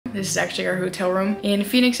This is actually our hotel room in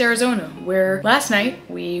Phoenix, Arizona, where last night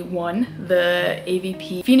we won the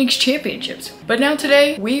AVP Phoenix Championships. But now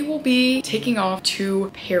today we will be taking off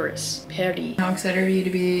to Paris. How excited are you to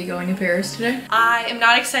be going to Paris today? I am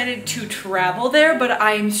not excited to travel there, but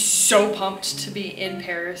I am so pumped to be in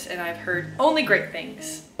Paris, and I've heard only great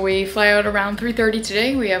things. We fly out around 3:30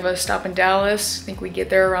 today. We have a stop in Dallas. I think we get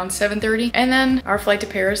there around 7:30. And then our flight to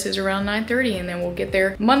Paris is around 9:30. And then we'll get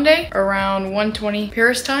there Monday around 1:20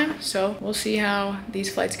 Paris time. So we'll see how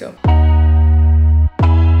these flights go.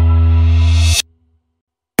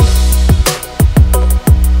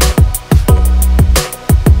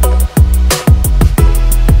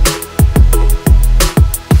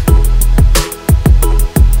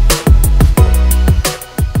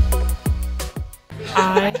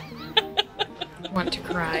 I want to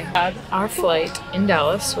cry. Our flight in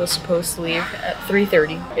Dallas was supposed to leave at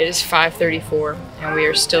 3:30. It is 5:34 and we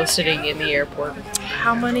are still sitting in the airport.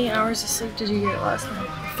 How many hours of sleep did you get last night?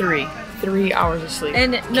 3 hours of sleep.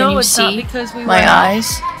 And no, it's not because we my went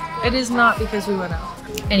eyes? out. It is not because we went out.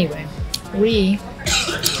 Anyway, we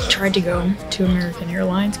tried to go to American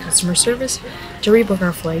Airlines customer service to rebook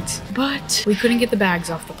our flights, but we couldn't get the bags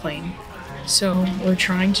off the plane. So we're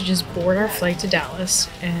trying to just board our flight to Dallas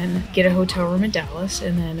and get a hotel room in Dallas,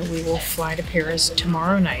 and then we will fly to Paris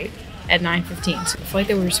tomorrow night at 9:15. So the flight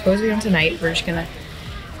that we were supposed to be on tonight, we're just gonna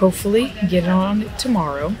hopefully get on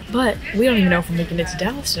tomorrow. But we don't even know if we're making it to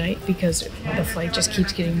Dallas tonight because the flight just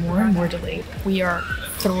keeps getting more and more delayed. We are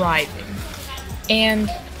thriving. And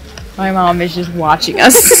my mom is just watching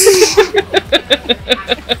us.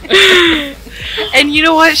 And you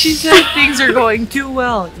know what? She said things are going too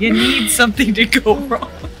well. You need something to go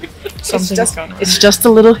wrong. Something's gone wrong. It's just a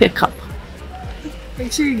little hiccup.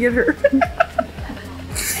 Make sure you get her.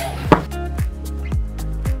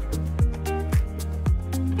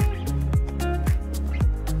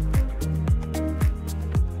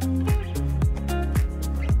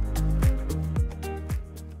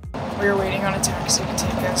 We are waiting on a taxi to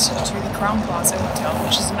take us to the Crown Plaza Hotel,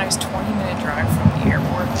 which is a nice 20-minute drive from the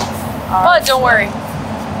airport. But don't worry.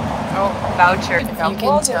 Oh, Voucher. if you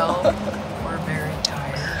can tell, we're very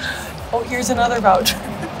tired. Oh, here's another voucher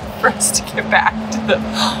for us to get back to the...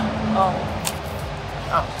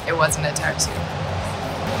 Oh, it wasn't a taxi.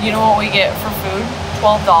 You know what we get for food?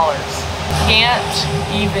 $12. Can't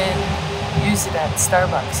even use it at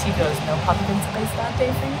Starbucks. He goes, no pumpkin spice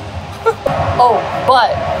latte for you? Oh,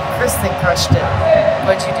 but Kristen crushed it.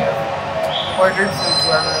 What'd you do? Ordered food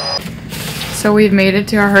to our room. So we've made it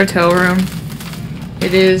to our hotel room.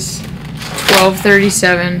 It is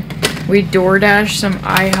 12:37. We DoorDashed some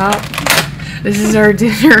IHOP. This is our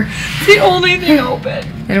dinner. The only thing open.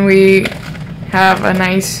 And we have a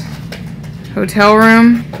nice hotel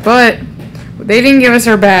room, but they didn't give us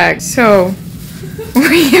our bags. So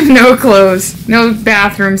we have no clothes, no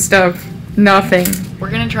bathroom stuff, nothing.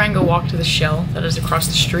 We're gonna try and go walk to the Shell that is across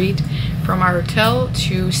the street from our hotel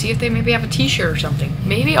to see if they maybe have a t-shirt or something.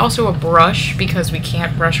 Maybe also a brush because we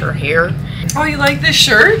can't brush our hair. Oh, you like this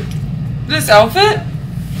shirt? This outfit?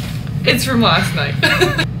 It's from last night.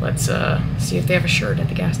 Let's see if they have a shirt at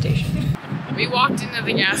the gas station. We walked into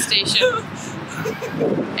the gas station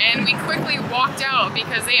and we quickly walked out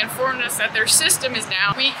because they informed us that their system is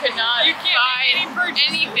down. We could not find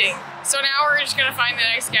anything. So now we're just gonna find the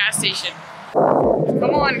next gas station.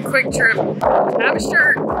 Come on, Quick Trip. Have a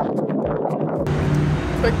shirt.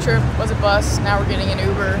 Quick Trip was a bus. Now we're getting an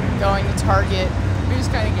Uber, going to Target. We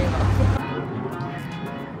just kind of gave up.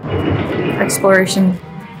 Exploration.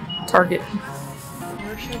 Target.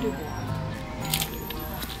 Where should I do that?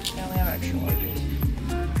 They only have extra larges.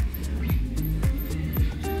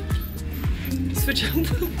 Switch out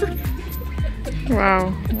the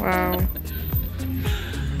Wow, wow.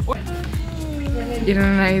 Get a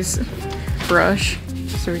nice brush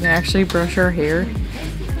so we can actually brush our hair.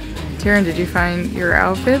 Taryn, did you find your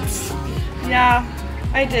outfits? Yeah,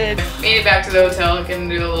 I did. Made it back to the hotel, gonna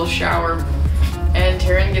do a little shower. And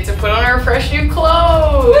Taryn gets to put on her fresh new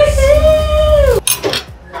clothes! Woohoo!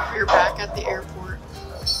 We're back at the airport.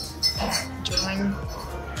 Enjoying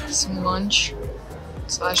some lunch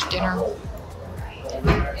 / dinner.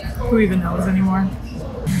 Who even knows anymore?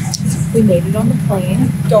 We made it on the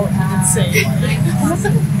plane. Don't even say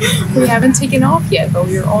We haven't taken off yet, but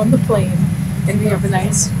we are on the plane. And we have a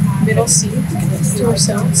nice middle seat to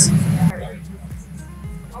ourselves.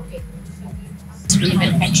 We have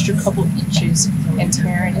an extra couple inches, and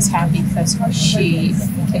Taryn is happy because she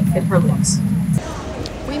can fit her legs.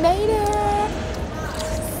 We made it!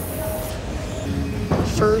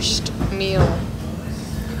 First meal.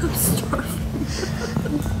 I'm starving.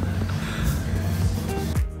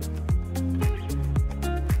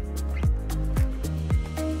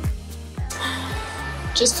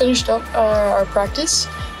 just finished up our practice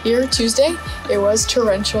here Tuesday. It was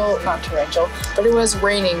not torrential, but it was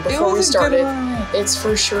raining before we started. It's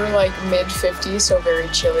for sure like mid-50s, so very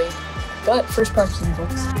chilly. But first practice in the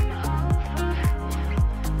books.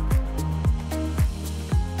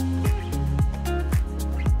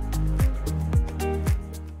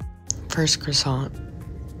 First croissant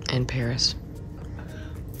in Paris.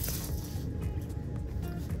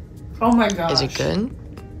 Oh my gosh. Is it good?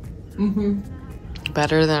 Mm-hmm.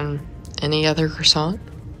 Better than any other croissant?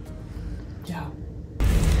 Yeah.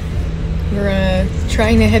 We're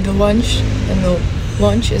trying to head to lunch, and the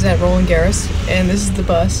lunch is at Roland-Garros, and this is the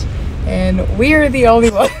bus, and we are the only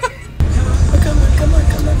one. Come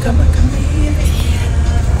on.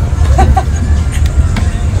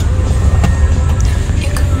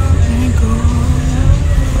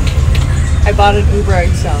 I bought an Uber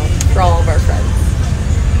XL for all of our friends.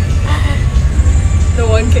 No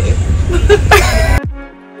one came.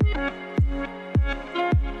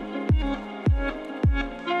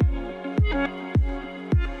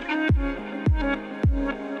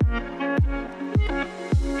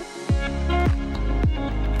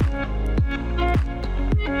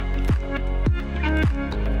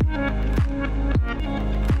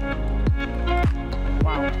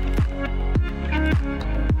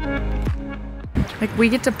 Like, we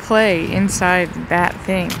get to play inside that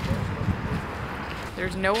thing.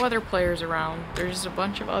 There's no other players around. There's just a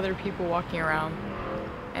bunch of other people walking around.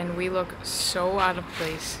 And we look so out of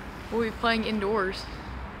place. We'll be playing indoors.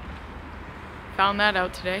 Found that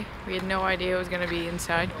out today. We had no idea it was gonna be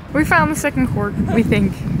inside. We found the second court, we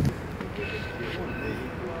think.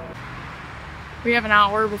 We have an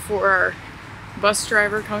hour before our bus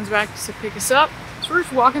driver comes back to pick us up. So we're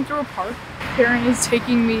just walking through a park. Karen is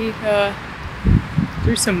taking me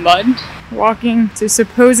through some mud. Walking to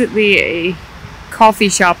supposedly a coffee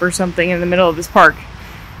shop or something in the middle of this park,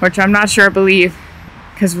 which I'm not sure I believe,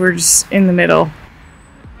 because we're just in the middle.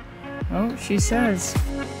 Oh, she says.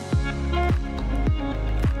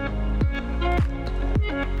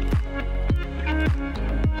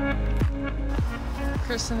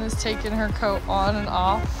 Kristen has taken her coat on and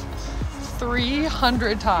off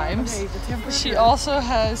 300 times. Okay, she also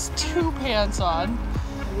has 2 pants on,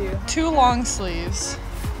 2 long sleeves,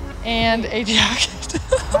 and a jacket.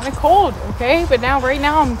 Kind of cold, okay? But now, right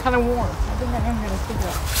now, I'm kind of warm. I think I am gonna pick it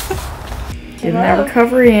up. Getting that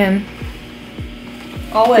recovery in.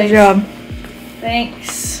 Always. Good job.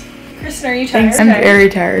 Thanks. Kristen, are you tired? Thanks, I'm very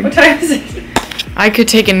tired. What time is it? I could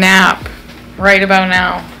take a nap right about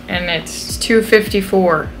now, and it's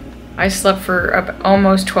 2:54. I slept for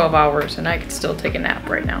almost 12 hours, and I could still take a nap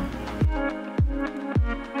right now.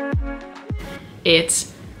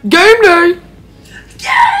 It's game day!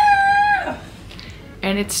 Yeah!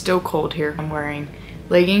 And it's still cold here. I'm wearing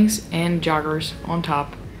leggings and joggers on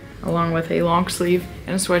top, along with a long sleeve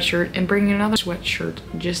and a sweatshirt, and bringing another sweatshirt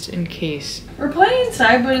just in case. We're playing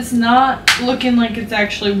inside, but it's not looking like it's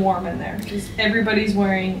actually warm in there because everybody's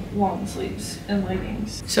wearing long sleeves and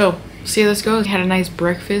leggings. So, see how this goes. Had a nice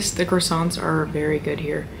breakfast. The croissants are very good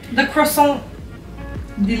here. The croissant,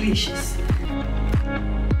 delicious.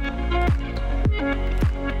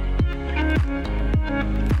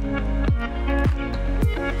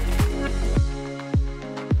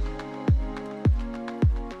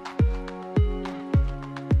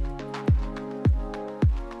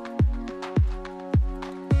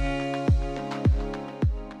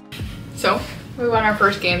 So, we won our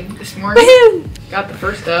first game this morning. Got the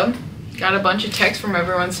first dub. Got a bunch of texts from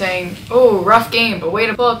everyone saying, oh, rough game, but way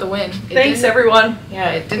to pull out the win. Thanks, everyone.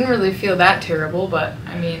 Yeah, it didn't really feel that terrible, but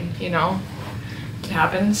I mean, you know, it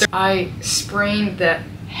happens. I sprained the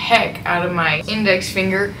heck out of my index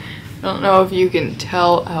finger. I don't know if you can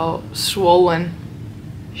tell how swollen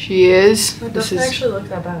she is. It doesn't actually look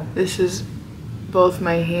that bad. This is both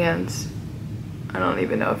my hands. I don't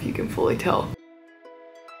even know if you can fully tell.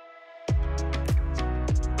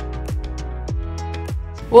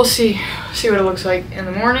 We'll see what it looks like in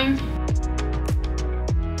the morning.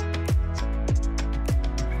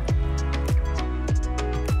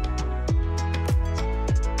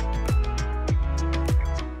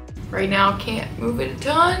 Right now, can't move it a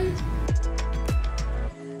ton.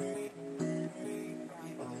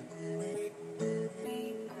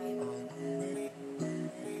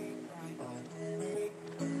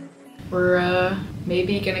 We're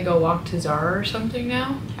maybe gonna go walk to Zara or something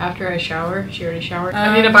now after I shower. She already showered.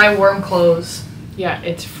 I need to buy warm clothes. Yeah,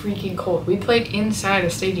 it's freaking cold. We played inside a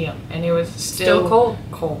stadium and it was still cold.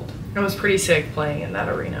 Cold. It was pretty sick playing in that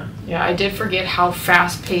arena. Yeah, I did forget how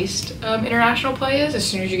fast-paced international play is. As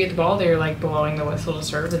soon as you get the ball, they're like blowing the whistle to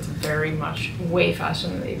serve. It's very much way faster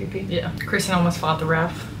than the AVP. Yeah. Kristen almost fought the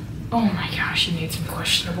ref. Oh my gosh, he made some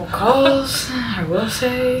questionable calls, I will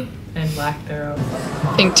say. And lack thereof.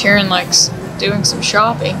 I think Taryn likes doing some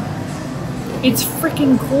shopping. It's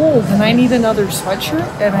freaking cold and I need another sweatshirt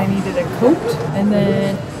and I needed a coat and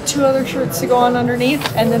then 2 other shirts to go on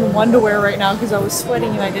underneath and then one to wear right now because I was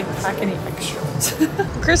sweating and I didn't pack any extras.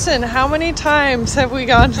 Kristen, how many times have we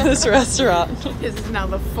gone to this restaurant? This is now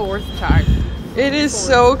the 4th time. It is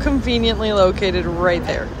so conveniently located right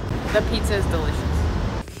there. The pizza is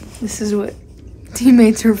delicious. This is what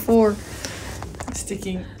teammates are for.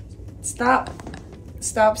 Sticking. Stop.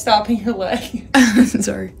 Stop stopping your leg.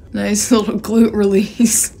 Sorry. Nice little glute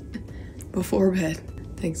release before bed.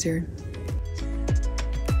 Thanks, Jared.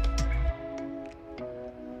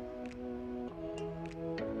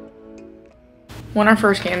 Won our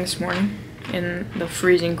first game this morning in the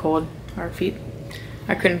freezing cold. Our feet,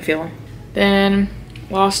 I couldn't feel them. Then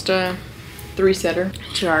lost a 3-setter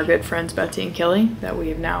to our good friends Betsy and Kelly that we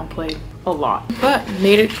have now played a lot. But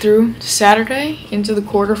made it through Saturday into the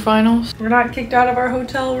quarterfinals. We're not kicked out of our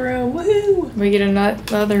hotel room. Woohoo! We get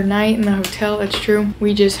another night in the hotel. That's true.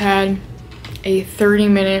 We just had a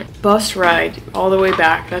 30-minute bus ride all the way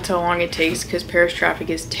back. That's how long it takes because Paris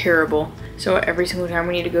traffic is terrible. So every single time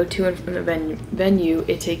we need to go to and from the venue,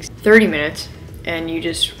 it takes 30 minutes and you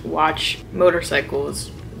just watch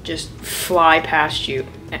motorcycles just fly past you.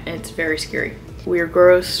 And it's very scary. We are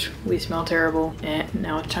gross, we smell terrible, and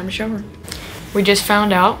now it's time to shower. We just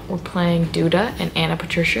found out we're playing Duda and Anna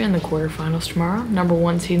Patricia in the quarterfinals tomorrow.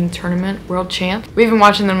 #1 seed in the tournament, world champ. We've been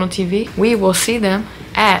watching them on TV. We will see them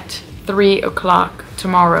at 3 o'clock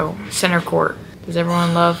tomorrow, center court. Does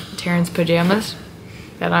everyone love Taryn's pajamas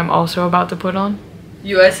that I'm also about to put on?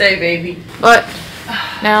 USA, baby. But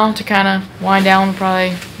now to kind of wind down, we'll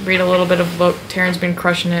probably read a little bit of a book. Taryn's been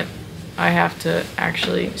crushing it. I have to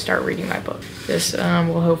actually start reading my book. This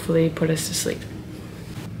will hopefully put us to sleep.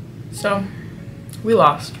 So, we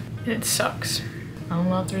lost. It sucks. I don't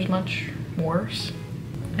know if there's much worse.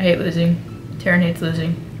 I hate losing. Taryn hates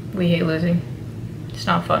losing. We hate losing. It's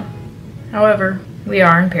not fun. However, we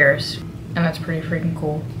are in Paris, and that's pretty freaking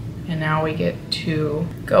cool. And now we get to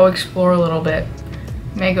go explore a little bit.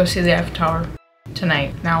 May go see the Eiffel Tower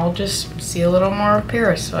tonight. Now we'll just see a little more of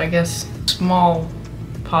Paris, so I guess small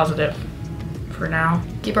positive for now.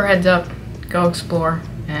 Keep our heads up, go explore,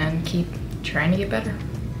 and keep trying to get better.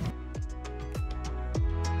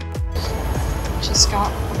 Just got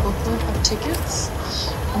a booklet of tickets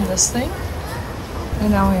on this thing,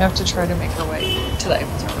 and now we have to try to make our way to the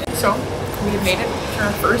Eiffel Tower. So, we have made it to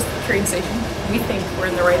our first train station. We think we're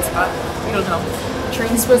in the right spot. We don't know. The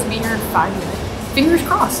train's supposed to be here in 5 minutes. Fingers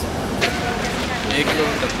crossed.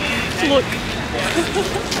 Look.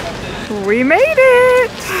 We made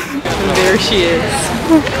it! And there she is.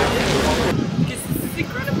 This is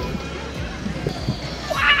incredible.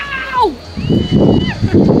 Wow!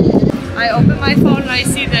 I open my phone and I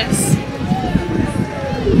see this.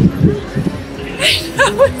 I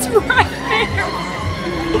know it's right there.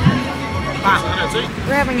 Wow.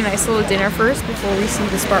 We're having a nice little dinner first before we see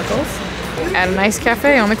the sparkles at a nice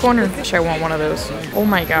cafe on the corner. Gosh, I want one of those. Oh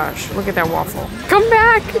my gosh, look at that waffle. Come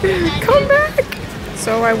back! Come back!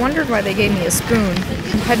 So I wondered why they gave me a spoon.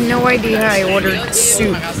 Had no idea I ordered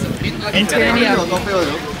soup. Until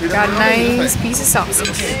got a nice piece of sausage.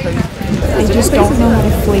 They just don't know how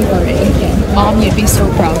to flavor it. Mom, you'd be so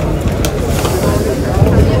proud.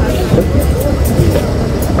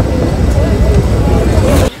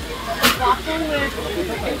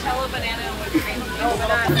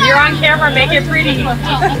 You're on camera, make it pretty.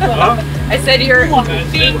 I said you're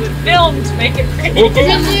being filmed, make it pretty.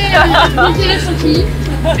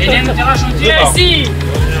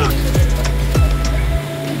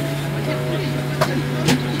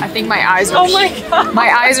 I think my eyes are my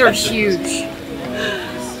eyes are huge.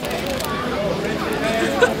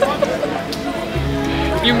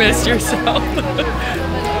 You missed yourself.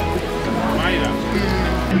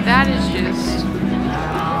 That is just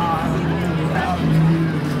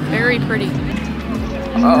very pretty.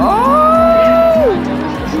 Oh!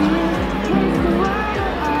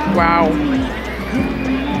 Wow.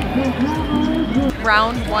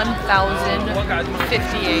 Round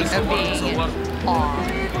 1058 of being in awe.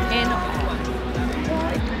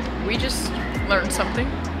 We just learned something.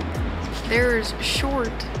 There's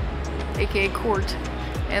short, aka court,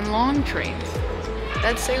 and long trains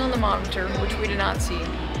that say on the monitor, which we did not see.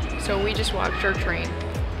 So we just watched our train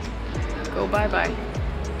go bye-bye.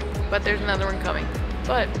 But there's another one coming.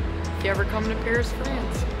 But if you ever come to Paris,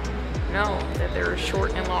 France, know that there are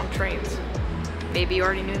short and long trains. Maybe you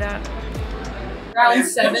already knew that? Around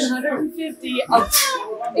 750. Oh,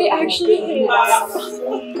 it actually is.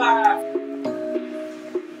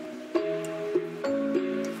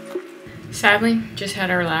 Sadly, just had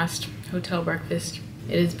our last hotel breakfast.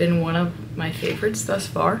 It has been one of my favorites thus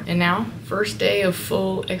far. And now, first day of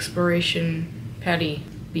full exploration Paris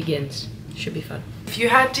begins. Should be fun. If you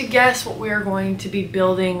had to guess what we are going to be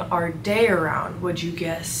building our day around, would you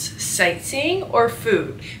guess sightseeing or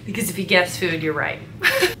food? Because if you guess food, you're right.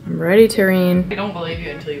 I'm ready, Tareen. I don't believe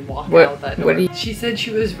you until you walk What- out that door. what do you- She said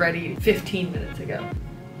she was ready 15 minutes ago.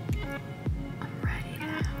 I'm ready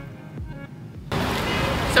now.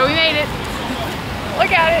 So we made it.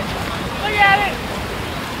 Look at it. Look at it.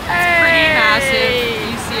 It's Pretty massive.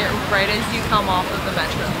 You see it right as you come off of the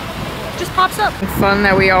metro. Just pops up. Fun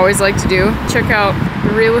that we always like to do. Check out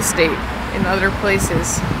the real estate in other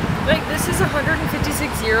places. Like, this is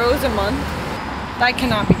 156 euros a month. That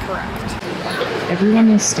cannot be correct. Everyone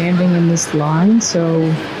is standing in this line,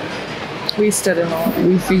 so We stood in all.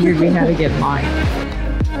 we figured we had to get in line.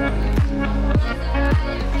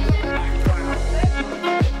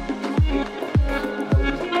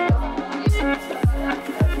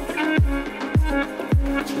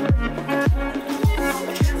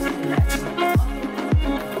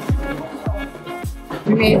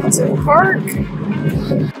 We made it to the park.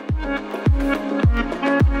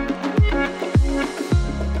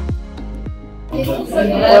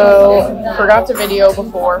 Well, forgot to video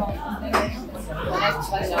before.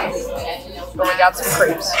 But we got some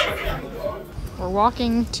crepes. We're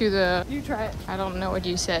walking to the... You try it. I don't know what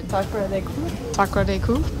you said. Sacre-Coeur.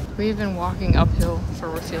 Sacre-Coeur. We've been walking uphill for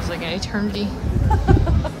what feels like an eternity.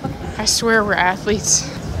 I swear we're athletes,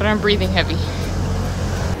 but I'm breathing heavy.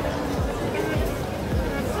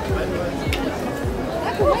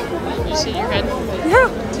 You see your head?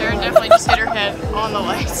 Yeah. Sarah definitely just hit her head on the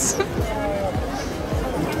lights.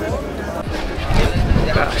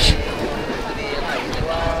 Gosh.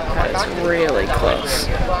 That's really close.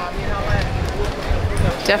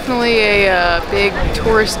 Definitely a big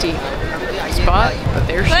touristy spot, but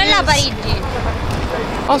there she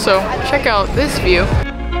is. Also, check out this view.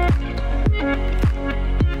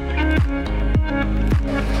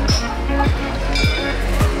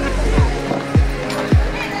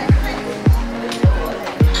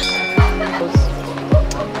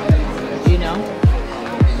 You know?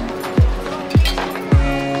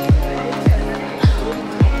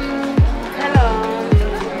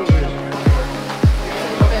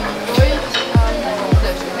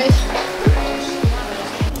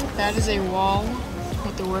 That is a wall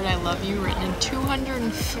with the word I love you written in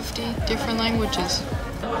 250 different languages.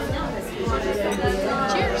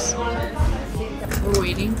 Cheers! We're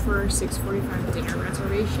waiting for 6:45 dinner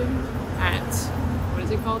reservation at, what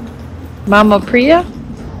is it called? Mama Priya?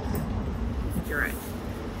 You're right.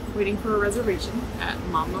 Waiting for a reservation at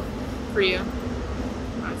Mama Priya.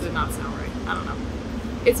 Or does it not sound right? I don't know.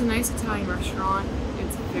 It's a nice Italian restaurant.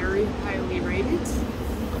 It's very highly rated.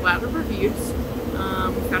 A lot of reviews. We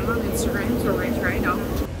found it on Instagram, so we're gonna try it out.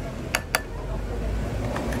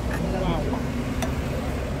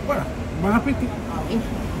 Buon appetito.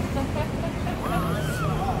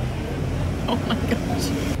 Oh my gosh.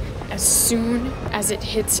 As soon as it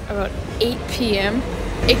hits about 8 p.m.,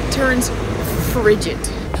 it turns frigid.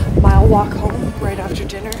 Mile walk home right after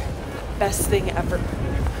dinner. Best thing ever.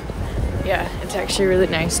 Yeah, it's actually really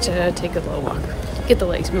nice to take a little walk. Get the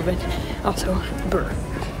legs moving. Also, burr.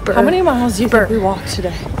 How many miles do you think we walked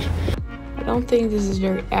today? I don't think this is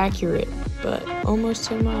very accurate, but almost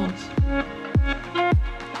 10 miles.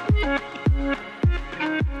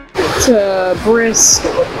 It's a brisk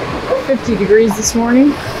 50 degrees this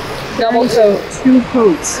morning. Double coat, 2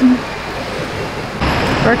 coats.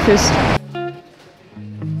 Breakfast.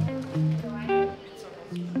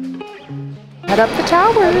 Head up the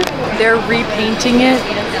tower. They're repainting it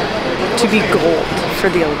to be gold for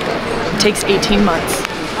the Olympics. It takes 18 months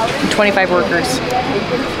and 25 workers.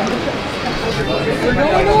 We're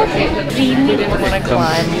going to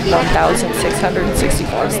climb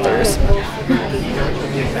 1,664 stairs.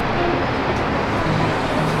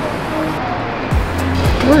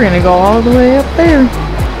 We're gonna go all the way up there.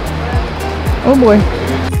 Oh boy.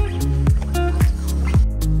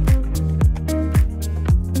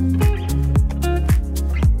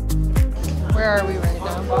 Where are we right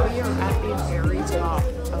now? We are at the very top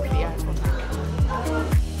of the Eiffel Tower.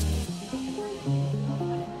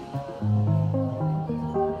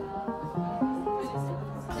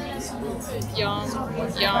 Yum,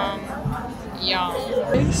 yum, yum.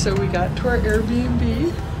 So we got to our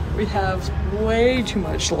Airbnb. We have way too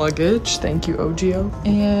much luggage. Thank you, OGO.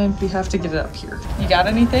 And we have to get it up here. You got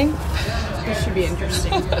anything? This should be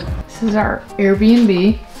interesting. This is our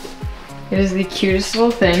Airbnb. It is the cutest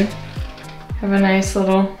little thing. Have a nice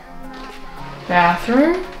little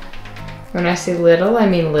bathroom. When I say little, I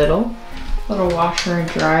mean little. Little washer and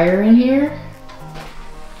dryer in here.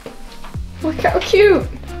 Look how cute.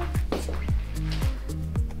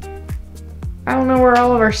 I don't know where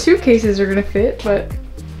all of our suitcases are gonna fit, but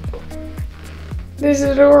this is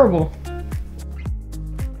adorable.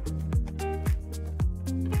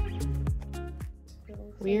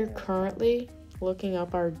 We are currently looking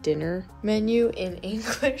up our dinner menu in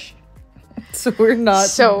English. So we're not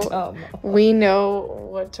So we know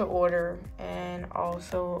what to order, and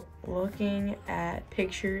also looking at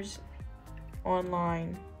pictures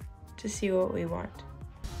online to see what we want.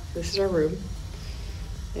 This is our room,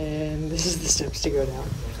 and this is the steps to go down.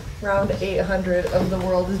 Round 800 of the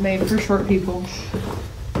world is made for short people.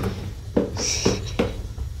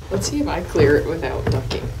 Let's see if I clear it without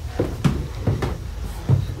ducking.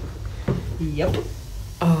 Yep.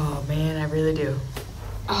 Oh man, I really do.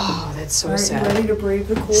 Oh, that's so sad. Ready to brave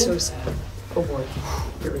the cold? So sad. Oh boy.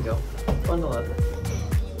 Here we go. Bundle up.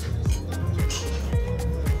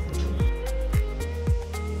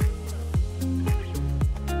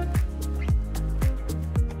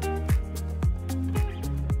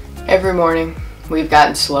 Every morning, we've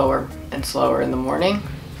gotten slower and slower in the morning.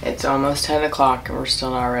 It's almost 10 o'clock and we're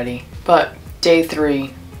still not ready. But day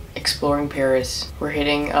 3, exploring Paris. We're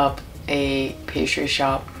hitting up a pastry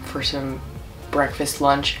shop for some breakfast,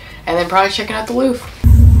 lunch, and then probably checking out the Louvre.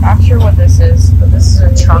 Not sure what this is, but this is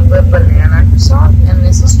a chocolate banana croissant, and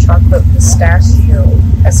this is chocolate pistachio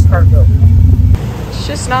escargot. It's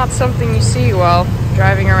just not something you see while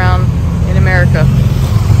driving around in America.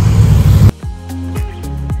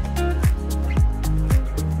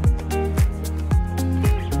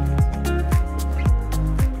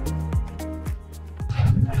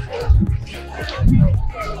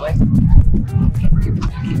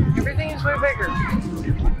 Everything is way bigger.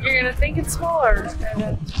 You're gonna think it's smaller,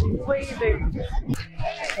 and it's way bigger.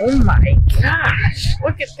 Oh my gosh!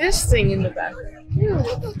 Look at this thing in the back.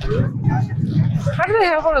 How do they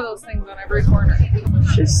have one of those things on every corner?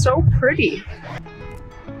 It's just so pretty.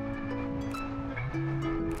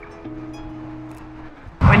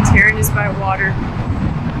 When Taryn is by water,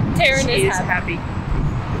 she is happy.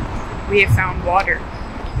 We have found water.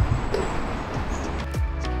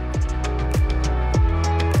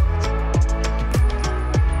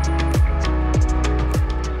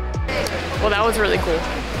 Well, that was really cool.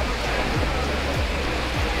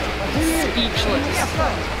 Speechless.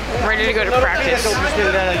 I'm ready to go to practice. I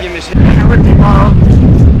would love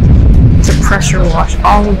to pressure wash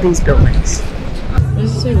all of these buildings.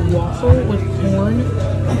 This is a waffle with corn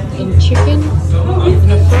and chicken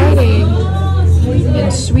and a fried egg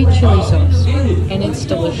and sweet chili sauce, and it's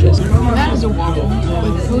delicious. And that is a waffle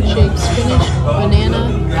with poached egg, spinach, banana,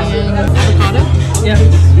 and avocado. Yeah.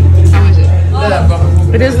 How is it?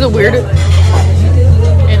 It is the weirdest.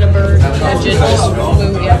 And a bird that just flew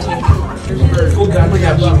into. There's a bird.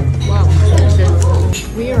 Wow.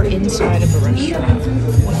 We are inside of a restaurant.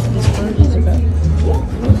 What this bird is about.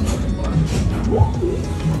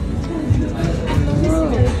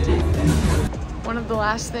 One of the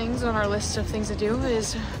last things on our list of things to do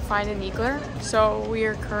is find an eclair. So we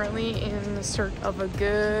are currently in the search of a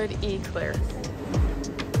good eclair.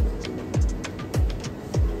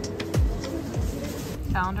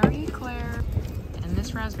 Found our eclair and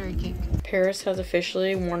this raspberry cake. Paris has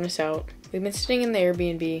officially worn us out. We've been sitting in the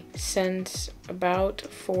Airbnb since about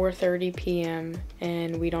 4:30 p.m.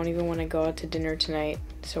 and we don't even want to go out to dinner tonight.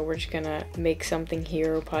 So we're just gonna make something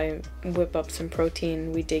here. We'll probably whip up some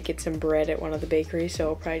protein. We did get some bread at one of the bakeries, so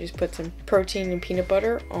we'll probably just put some protein and peanut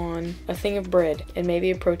butter on a thing of bread and maybe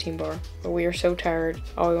a protein bar. But we are so tired,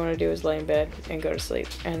 all we want to do is lay in bed and go to sleep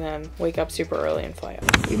and then wake up super early and fly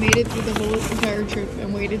out. We made it through the whole entire trip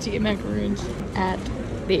and waited to get macaroons at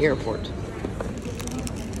the airport.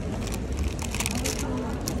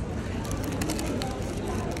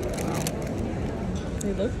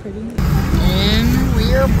 They look pretty. And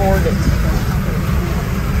we are boarded.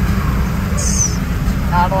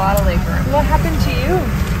 Not a lot of labor. What happened to you?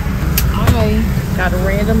 I got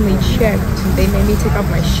randomly checked. They made me take off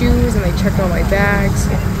my shoes and they checked all my bags.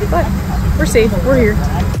 But we're safe. We're here.